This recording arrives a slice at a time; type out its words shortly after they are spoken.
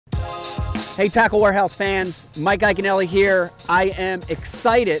Hey Tackle Warehouse fans, Mike Iaconelli here. I am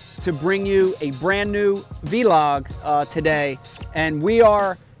excited to bring you a brand new vlog today, and we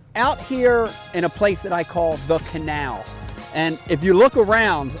are out here in a place that I call the Canal. And if you look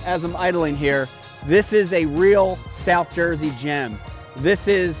around as I'm idling here, this is a real South Jersey gem. This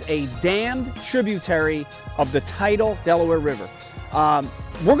is a dammed tributary of the tidal Delaware River.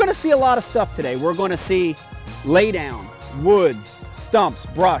 We're gonna see a lot of stuff today. We're gonna see laydown, woods, stumps,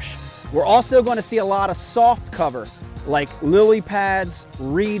 brush. We're also going to see a lot of soft cover like lily pads,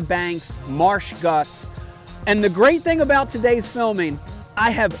 reed banks, marsh guts. And the great thing about today's filming, I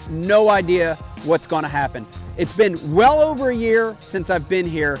have no idea what's going to happen. It's been well over a year since I've been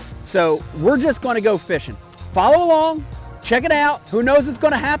here, so we're just going to go fishing. Follow along, check it out. Who knows what's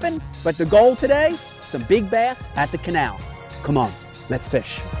going to happen? But the goal today, some big bass at the canal. Come on, let's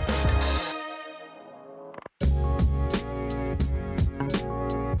fish.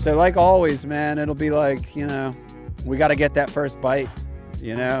 So like always, man, it'll be like, you know, we got to get that first bite.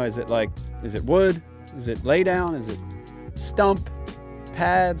 You know, is it wood? Is it lay down? Is it stump,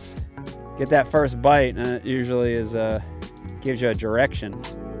 pads? Get that first bite, and it usually is gives you a direction.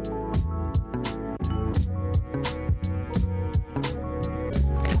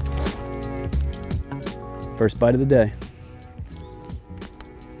 First bite of the day.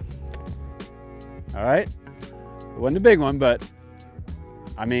 All right, it wasn't a big one, but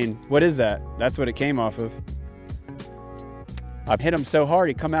I mean, what is that? That's what it came off of. I've hit him so hard,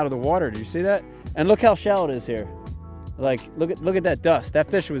 he come out of the water. Did you see that? And look how shallow it is here. Like, look at that dust.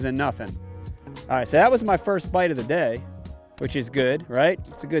 That fish was in nothing. All right, so that was my first bite of the day, which is good, right?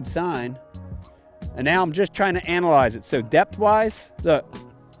 It's a good sign. And now I'm just trying to analyze it. So depth-wise, look,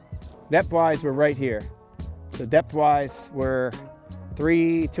 depth-wise, we're right here. So depth-wise, we're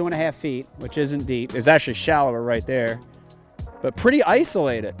 2.5 feet, which isn't deep. It's actually shallower right there. But pretty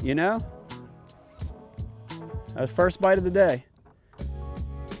isolated, you know? That was first bite of the day.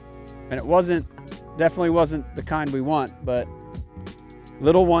 And it definitely wasn't the kind we want, but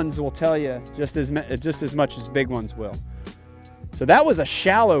little ones will tell you just as much as big ones will. So that was a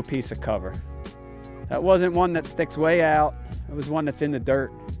shallow piece of cover. That wasn't one that sticks way out. It was one that's in the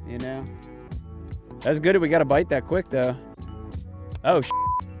dirt, you know? That's good if we got a bite that quick though. Oh,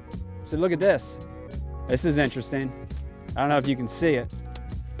 so look at this. This is interesting. I don't know if you can see it.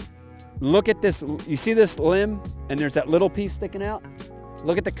 Look at this. You see this limb and there's that little piece sticking out?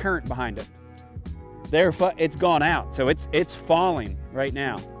 Look at the current behind it. There, it's gone out. So it's falling right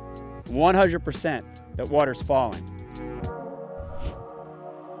now. 100% that water's falling.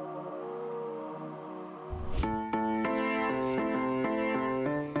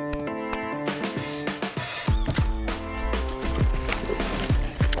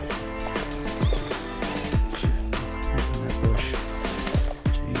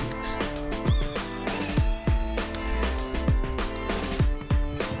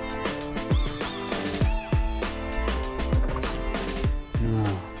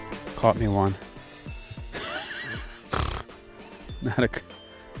 Caught me one.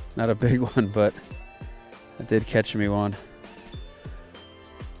 Not a big one, but it did catch me one.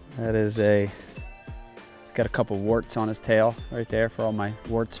 That is it's got a couple warts on his tail right there for all my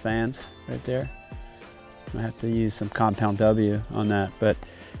warts fans right there. I have to use some Compound W on that, but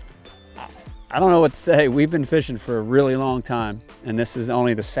I don't know what to say. We've been fishing for a really long time, and this is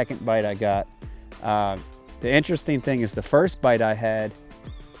only the second bite I got. The interesting thing is the first bite I had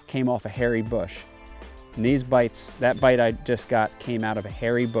came off a hairy bush. And these bites, that bite I just got came out of a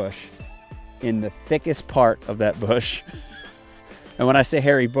hairy bush in the thickest part of that bush. And when I say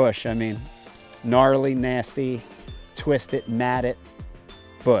hairy bush, I mean gnarly, nasty, twisted, matted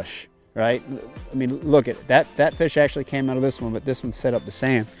bush, right? I mean, look at it. That fish actually came out of this one, but this one's set up the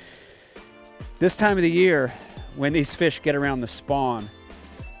same. This time of the year, when these fish get around the spawn,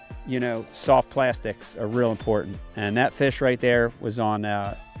 you know, soft plastics are real important. And that fish right there was on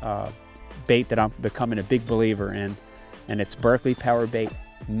bait that I'm becoming a big believer in, and it's Berkley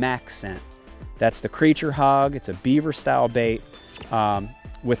Maxscent. That's the creature hog. It's a beaver style bait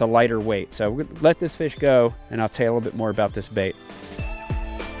with a lighter weight. So we're gonna let this fish go, and I'll tell you a little bit more about this bait.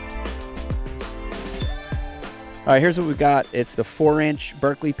 All right, here's what we got. It's the 4-inch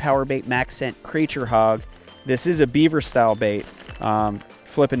Berkley Maxscent creature hog. This is a beaver style bait.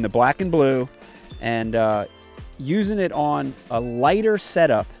 Flipping the black and blue and using it on a lighter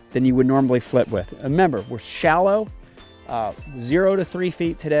setup than you would normally flip with. Remember, we're shallow, 0 to 3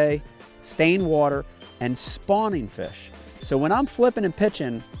 feet today, stained water, and spawning fish. So when I'm flipping and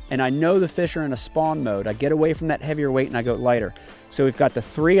pitching and I know the fish are in a spawn mode, I get away from that heavier weight and I go lighter. So we've got the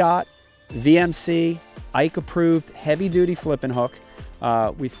 3/0 VMC Ike approved heavy duty flipping hook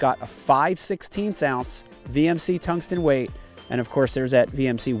We've got a 5/16 ounce VMC tungsten weight, and of course there's that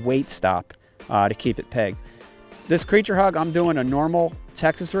VMC weight stop to keep it pegged. This creature hog, I'm doing a normal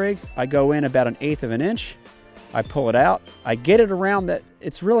Texas rig. I go in about 1/8 of an inch. I pull it out. I get it around that.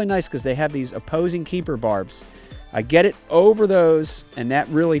 It's really nice because they have these opposing keeper barbs. I get it over those, and that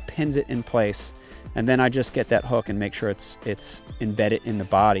really pins it in place. And then I just get that hook and make sure it's embedded in the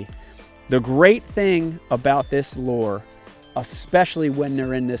body. The great thing about this lure, especially when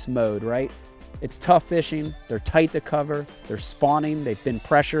they're in this mode, right? It's tough fishing, they're tight to cover, they're spawning, they've been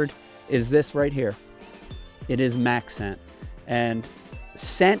pressured, is this right here. It is Maxscent. And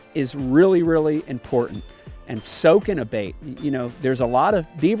scent is really, really important. And soaking a bait, you know, there's a lot of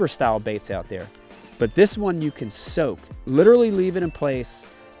beaver style baits out there, but this one you can soak, literally leave it in place,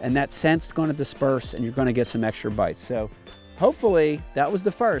 and that scent's going to disperse and you're going to get some extra bites. So hopefully that was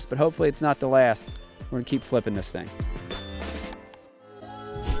the first, but hopefully it's not the last. We're going to keep flipping this thing.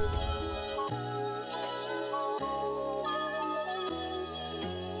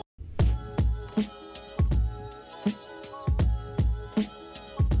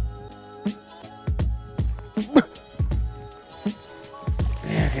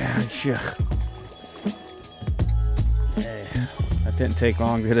 Hey, that didn't take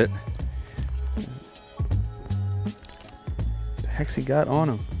long, did it? The heck's he got on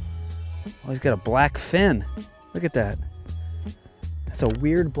him? Oh, he's got a black fin. Look at that. That's a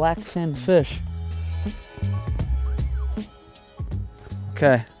weird black fin fish.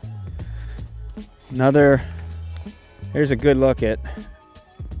 Okay. Here's a good look at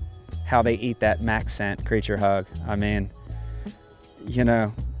how they eat that Maxscent creature hog. I mean, you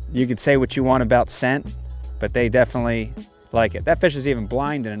know, you could say what you want about scent, but they definitely like it. That fish is even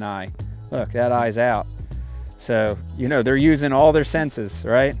blind in an eye. Look, that eye's out. So, you know, they're using all their senses,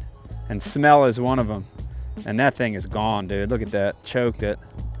 right? And smell is one of them. And that thing is gone, dude. Look at that, choked it.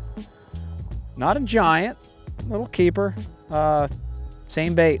 Not a giant, little keeper.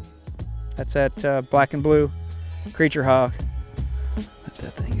 Same bait. That's that black and blue creature hog. Let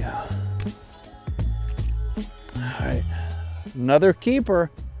that thing go. All right, another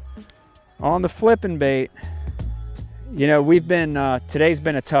keeper on the flipping bait. You know, we've been, today's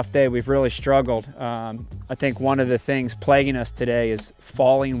been a tough day. We've really struggled. I think one of the things plaguing us today is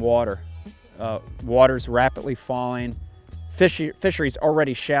falling water. Water's rapidly falling. Fishery's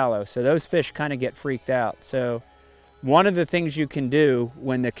already shallow, so those fish kind of get freaked out. So one of the things you can do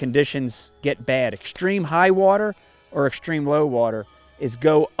when the conditions get bad, extreme high water or extreme low water, is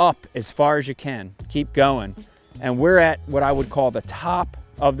go up as far as you can. Keep going. And we're at what I would call the top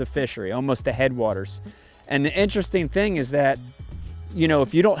of the fishery, almost the headwaters. And the interesting thing is that, you know,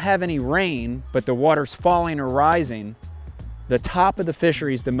 if you don't have any rain, but the water's falling or rising, the top of the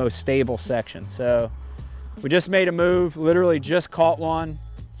fishery is the most stable section. So we just made a move, literally just caught one.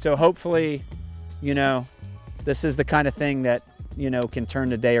 So hopefully, you know, this is the kind of thing that, you know, can turn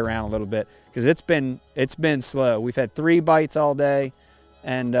the day around a little bit, because it's been slow. We've had 3 bites all day,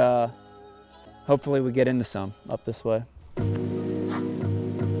 and hopefully we get into some up this way.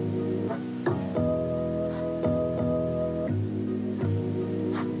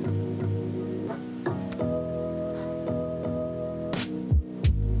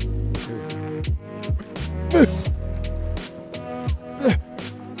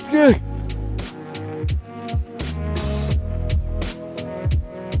 It's good.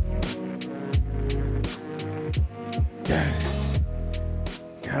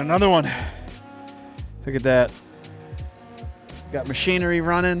 Got another one. Look at that. Got machinery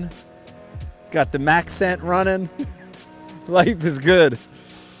running. Got the Maxscent running. Life is good.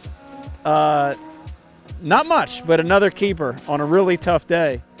 Not much, but another keeper on a really tough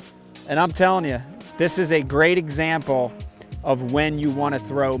day. And I'm telling you, this is a great example of when you want to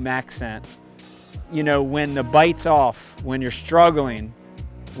throw Maxscent. You know, when the bite's off, when you're struggling,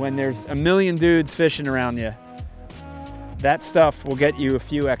 when there's a million dudes fishing around you, that stuff will get you a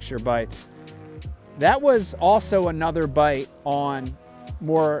few extra bites. That was also another bite on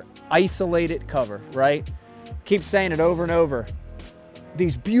more isolated cover, right? Keep saying it over and over.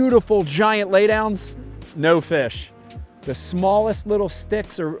 These beautiful giant laydowns, no fish. The smallest little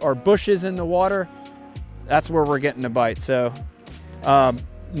sticks or bushes in the water, that's where we're getting the bite. So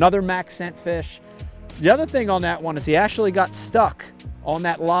another Maxscent fish. The other thing on that one is he actually got stuck on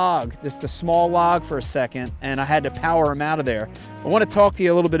that log, just a small log for a second, and I had to power him out of there. I want to talk to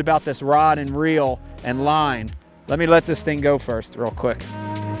you a little bit about this rod and reel and line. Let me let this thing go first real quick.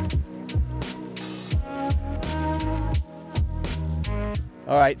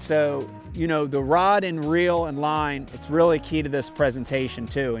 All right, so, you know, the rod and reel and line, it's really key to this presentation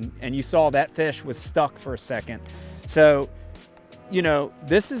too. And you saw that fish was stuck for a second. So, you know,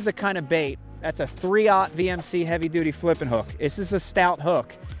 this is the kind of bait, that's a 3/0 VMC heavy duty flipping hook. This is a stout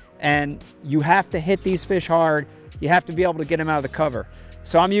hook, and you have to hit these fish hard. You have to be able to get them out of the cover.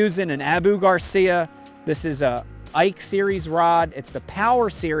 So I'm using an Abu Garcia. This is a Ike series rod. It's the Power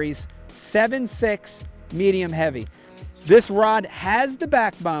Series 7/6 medium heavy. This rod has the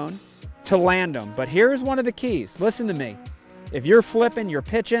backbone to land them, but here's one of the keys. Listen to me. If you're flipping, you're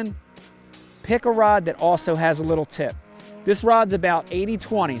pitching, pick a rod that also has a little tip. This rod's about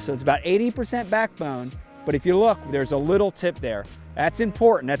 80-20, so it's about 80% backbone, but if you look, there's a little tip there. That's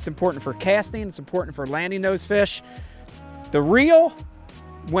important. That's important for casting. It's important for landing those fish. The reel,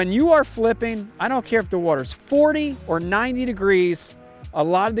 when you are flipping, I don't care if the water's 40 or 90 degrees, a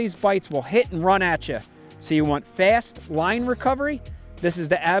lot of these bites will hit and run at you. So you want fast line recovery. This is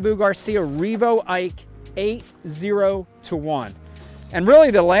the Abu Garcia Revo Ike 8-0-1. And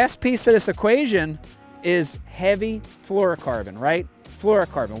really the last piece of this equation is heavy fluorocarbon, right?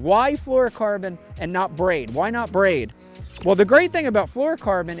 Fluorocarbon. Why fluorocarbon and not braid? Why not braid? Well, the great thing about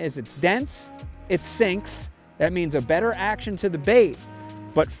fluorocarbon is it's dense, it sinks. That means a better action to the bait,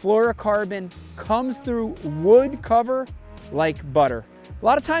 but fluorocarbon comes through wood cover like butter. A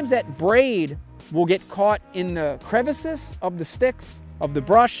lot of times that braid will get caught in the crevices of the sticks, of the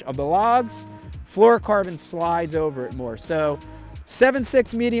brush, of the logs. Fluorocarbon slides over it more. So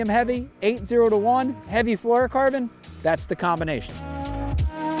 7/6 medium heavy, 8-0-1 heavy fluorocarbon, that's the combination.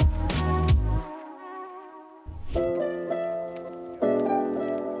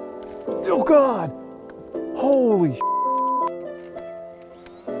 Oh God, holy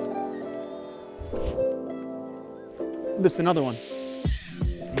missed another one.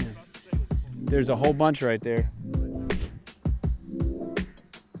 Man. There's a whole bunch right there.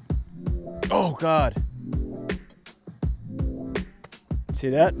 Oh God. See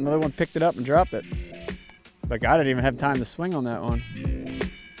that? Another one picked it up and dropped it. Like I didn't even have time to swing on that one.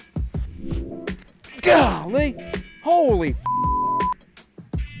 Golly, holy.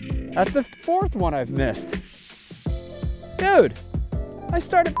 That's the fourth one I've missed. Dude, I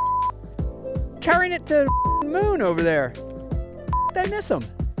started carrying it to the moon over there. Did I miss them?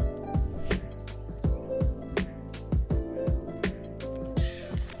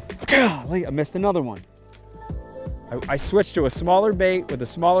 Golly, I missed another one. I switched to a smaller bait with a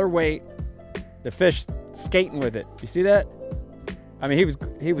smaller weight. The fish skating with it. You see that? I mean,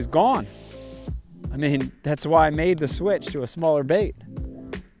 he was gone. I mean, that's why I made the switch to a smaller bait.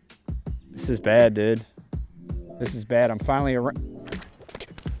 This is bad, dude. This is bad. I'm finally around.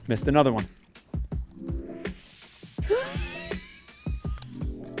 Missed another one.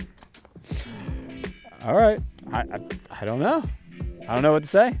 All right. I don't know. I don't know what to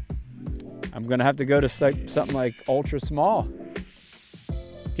say. I'm gonna have to go to something like ultra small.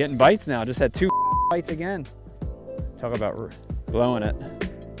 Getting bites now. Just had 2 bites again. Talk about blowing it.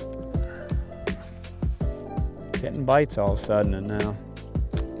 Getting bites all of a sudden, and now,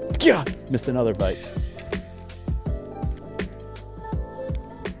 yeah, missed another bite.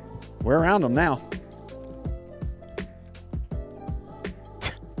 We're around them now.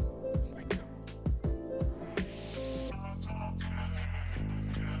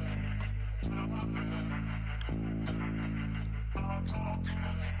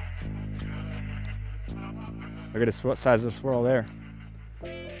 Look at the size of the swirl there.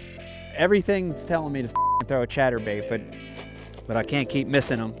 Everything's telling me to throw a chatterbait, but I can't keep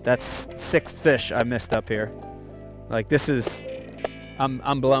missing them. That's 6th fish I missed up here. Like this is,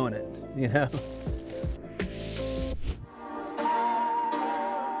 I'm blowing it, you know?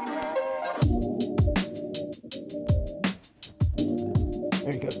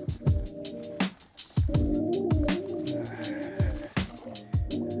 There you go.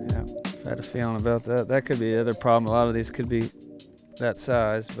 I had a feeling about that. That could be the other problem. A lot of these could be that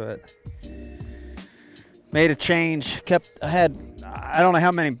size, but made a change. I don't know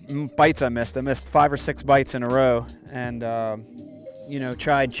how many bites I missed. I missed 5 or 6 bites in a row, and you know,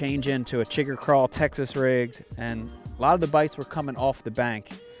 tried changing to a chigger crawl Texas rigged, and a lot of the bites were coming off the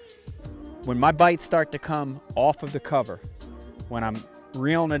bank. When my bites start to come off of the cover, when I'm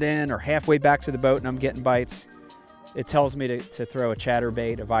reeling it in or halfway back to the boat and I'm getting bites, it tells me to throw a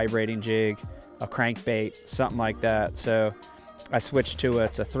chatterbait, a vibrating jig, a crankbait, something like that. So I switched to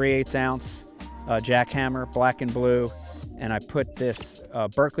it's a 3/8 ounce jackhammer, black and blue, and I put this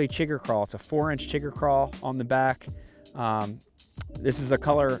Berkley chigger crawl. It's a 4-inch chigger crawl on the back. This is a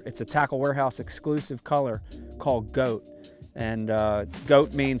color, it's a Tackle Warehouse exclusive color called Goat. And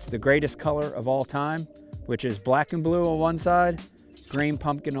Goat means the greatest color of all time, which is black and blue on one side, green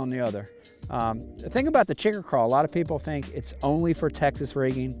pumpkin on the other. The thing about the chigger crawl, a lot of people think it's only for Texas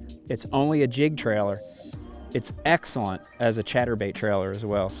rigging, it's only a jig trailer. it's excellent as a chatterbait trailer as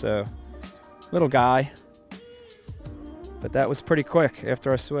well. So little guy, but that was pretty quick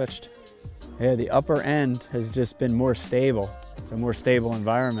after I switched. Yeah, the upper end has just been more stable. It's a more stable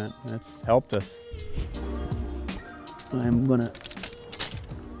environment. That's helped us. I'm gonna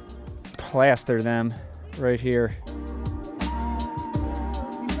plaster them right here.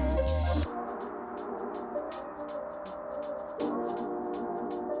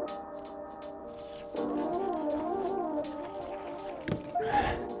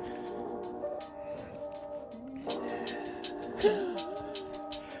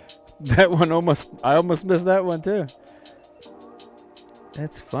 That one I almost missed that one too.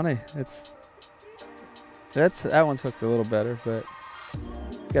 That's funny. That one's hooked a little better, but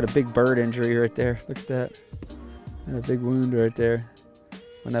got a big bird injury right there. Look at that. And a big wound right there.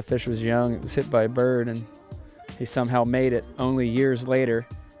 When that fish was young, it was hit by a bird, and he somehow made it only years later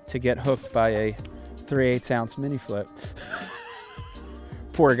to get hooked by a 3/8 ounce mini flip.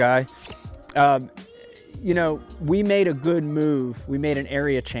 Poor guy. You know, we made a good move. We made an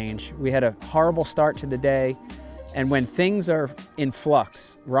area change. We had a horrible start to the day. And when things are in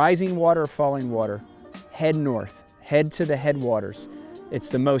flux, rising water or falling water, head north, head to the headwaters.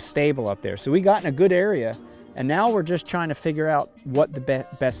 It's the most stable up there. So we got in a good area, and now we're just trying to figure out what the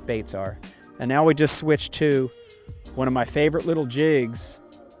best baits are. And now we just switched to one of my favorite little jigs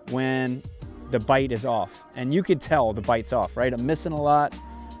when the bite is off. And you could tell the bite's off, right? I'm missing a lot.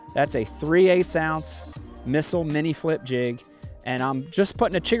 That's a 3/8 ounce Missile Mini Flip Jig, and I'm just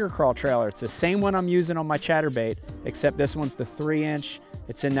putting a chigger crawl trailer. It's the same one I'm using on my chatterbait, except this one's the 3-inch.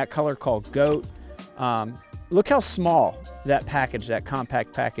 It's in that color called Goat. Look how small that package, that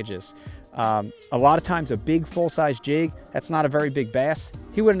compact package is. A lot of times a big full-size jig, that's not a very big bass.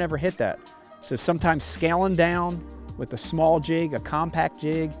 He would have never hit that. So sometimes scaling down with a small jig, a compact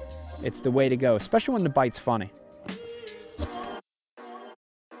jig, it's the way to go, especially when the bite's funny.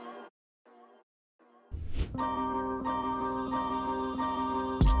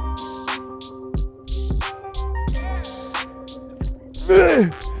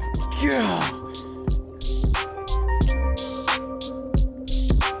 Yeah.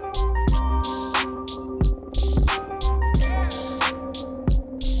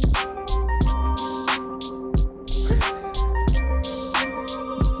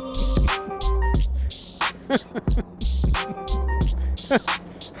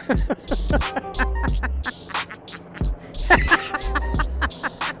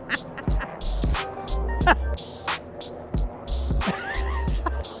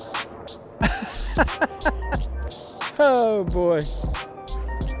 Oh boy.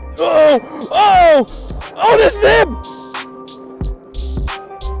 Oh, this is him.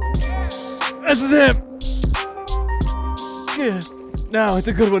 This is him. Yeah. No, it's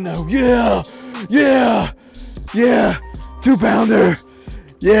a good one now. Yeah. 2-pounder.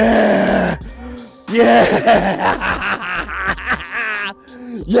 Yeah.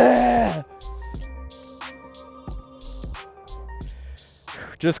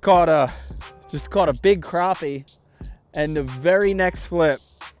 Just caught a big crappie, and the very next flip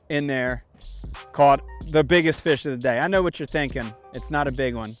in there caught the biggest fish of the day. I know what you're thinking. It's not a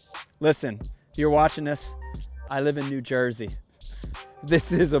big one. Listen, if you're watching this, I live in New Jersey.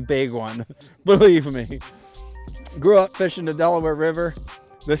 This is a big one, believe me. Grew up fishing the Delaware River.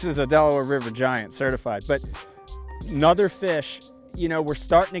 This is a Delaware River giant, certified. But another fish, you know, we're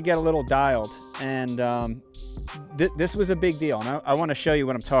starting to get a little dialed, and this was a big deal. And I want to show you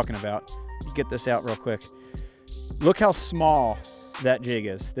what I'm talking about. Get this out real quick. Look how small that jig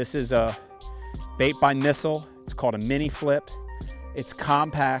is. This is a bait by Missile. It's called a mini flip. It's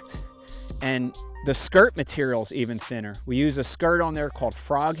compact, and the skirt material is even thinner. We use a skirt on there called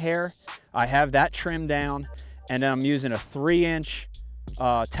frog hair. I have that trimmed down, and then I'm using a 3-inch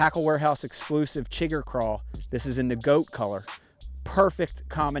Tackle Warehouse exclusive chigger crawl. This is in the goat color. Perfect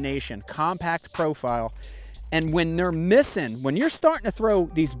combination, compact profile. And when they're missing, when you're starting to throw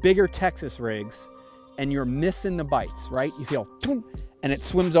these bigger Texas rigs and you're missing the bites, right? You feel, and it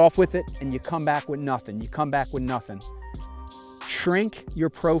swims off with it, and you come back with nothing. Shrink your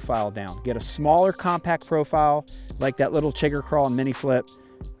profile down. Get a smaller compact profile like that little chigger crawl and mini flip,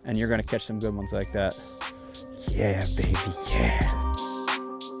 and you're gonna catch some good ones like that. Yeah, baby, yeah.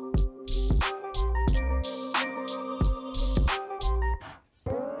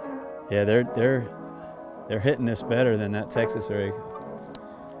 Yeah, they're hitting this better than that Texas rig.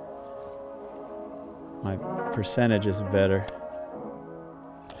 My percentage is better.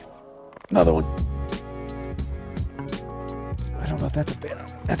 Another one. I don't know if that's a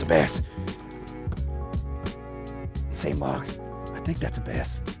bass. That's a bass. Same log. I think that's a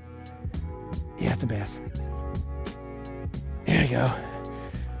bass. Yeah, it's a bass. There you go.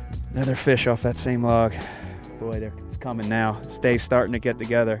 Another fish off that same log. Boy, it's coming now. This day's starting to get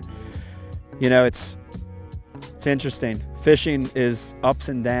together. You know, it's interesting. Fishing is ups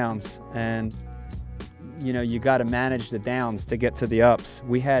and downs, and you know, you got to manage the downs to get to the ups.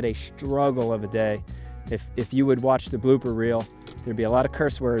 We had a struggle of a day. If you would watch the blooper reel, there'd be a lot of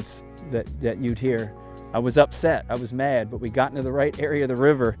curse words that you'd hear. I was upset, I was mad, but we got into the right area of the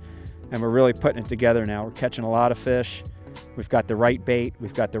river, and we're really putting it together now. We're catching a lot of fish. We've got the right bait,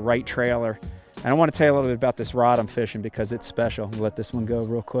 we've got the right trailer. And I want to tell you a little bit about this rod I'm fishing because it's special. I'll let this one go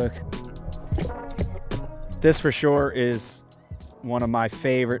real quick. This for sure is one of my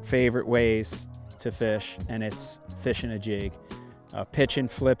favorite ways to fish, and it's fishing a jig. Pitching,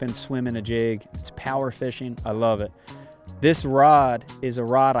 flipping, swimming a jig. It's power fishing, I love it. This rod is a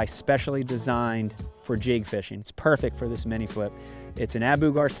rod I specially designed for jig fishing. It's perfect for this mini flip. It's an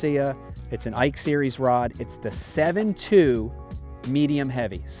Abu Garcia, it's an Ike series rod. It's the 7.2 medium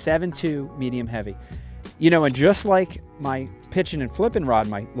heavy, 7.2 medium heavy. You know, and just like my pitching and flipping rod,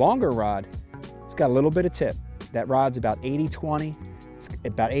 my longer rod, it's got a little bit of tip. That rod's about 80-20. It's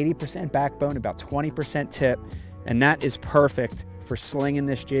about 80% backbone, about 20% tip. And that is perfect for slinging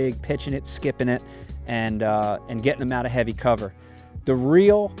this jig, pitching it, skipping it, and getting them out of heavy cover. The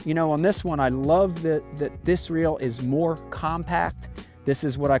reel, you know, on this one, I love that this reel is more compact. This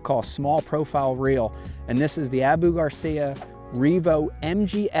is what I call small profile reel. And this is the Abu Garcia Revo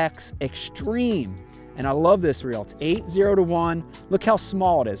MGX Extreme. And I love this reel. It's 8/0-1. Look how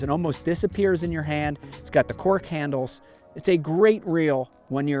small it is. It almost disappears in your hand. It's got the cork handles. It's a great reel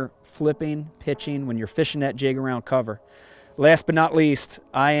when you're flipping, pitching, when you're fishing that jig around cover. Last but not least,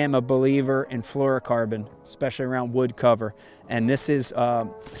 I am a believer in fluorocarbon, especially around wood cover. And this is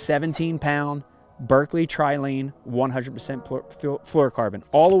 17-pound Berkley Trilene, 100% fluorocarbon,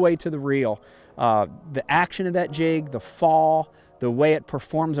 all the way to the reel. The action of that jig, the fall, the way it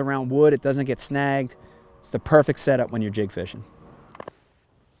performs around wood, it doesn't get snagged. It's the perfect setup when you're jig fishing.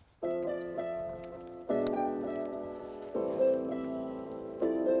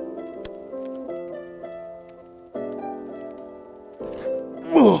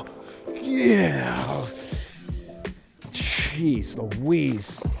 Oh, yeah. Jeez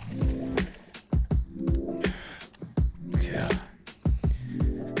Louise. Yeah.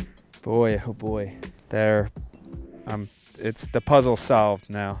 Boy, oh boy. There. It's the puzzle solved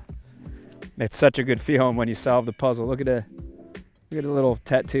now. It's such a good feeling when you solve the puzzle. Look at the little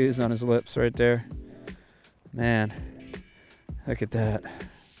tattoos on his lips right there. Man, look at that.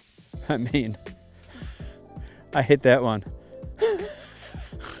 I mean, I hit that one.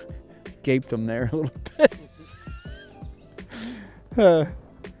 Gaped him there a little bit.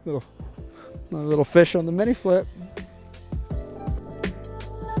 Little fish on the mini flip.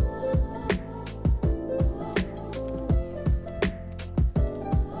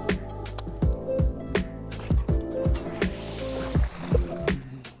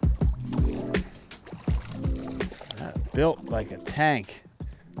 Built like a tank.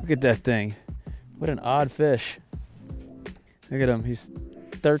 Look at that thing. What an odd fish. Look at him. He's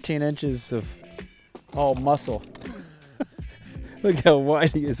 13 inches of all muscle. Look how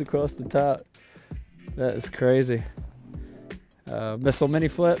wide he is across the top. That is crazy. Missile Mini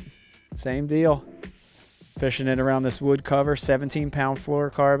Flip, same deal. Fishing it around this wood cover, 17-pound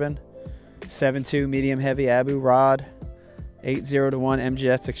fluorocarbon, 7.2 medium heavy Abu rod, 8/0-1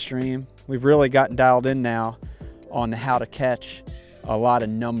 MGX Extreme. We've really gotten dialed in now on how to catch a lot of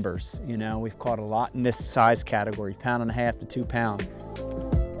numbers. You know, we've caught a lot in this size category, 1.5 to 2 pounds.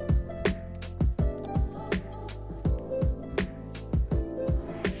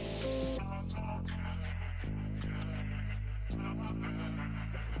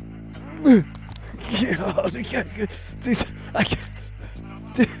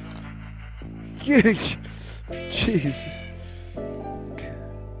 Jesus.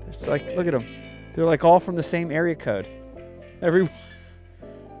 It's like, look at them. They're like all from the same area code.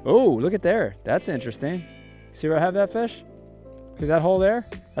 Oh, look at there. That's interesting. See where I have that fish? See that hole there?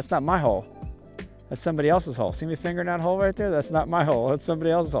 That's not my hole. That's somebody else's hole. See me fingering that hole right there? That's not my hole. That's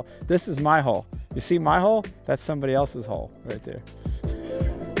somebody else's hole. This is my hole. You see my hole? That's somebody else's hole right there.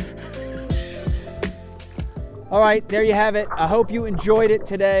 All right, there you have it. I hope you enjoyed it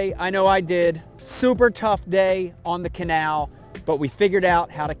today. I know I did. Super tough day on the canal, but we figured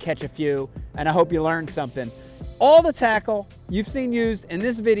out how to catch a few, and I hope you learned something. All the tackle you've seen used in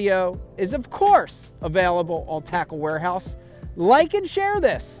this video is, of course, available on Tackle Warehouse. Like and share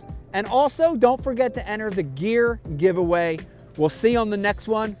this. And also, don't forget to enter the gear giveaway. We'll see you on the next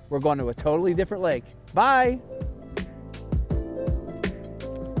one. We're going to a totally different lake. Bye.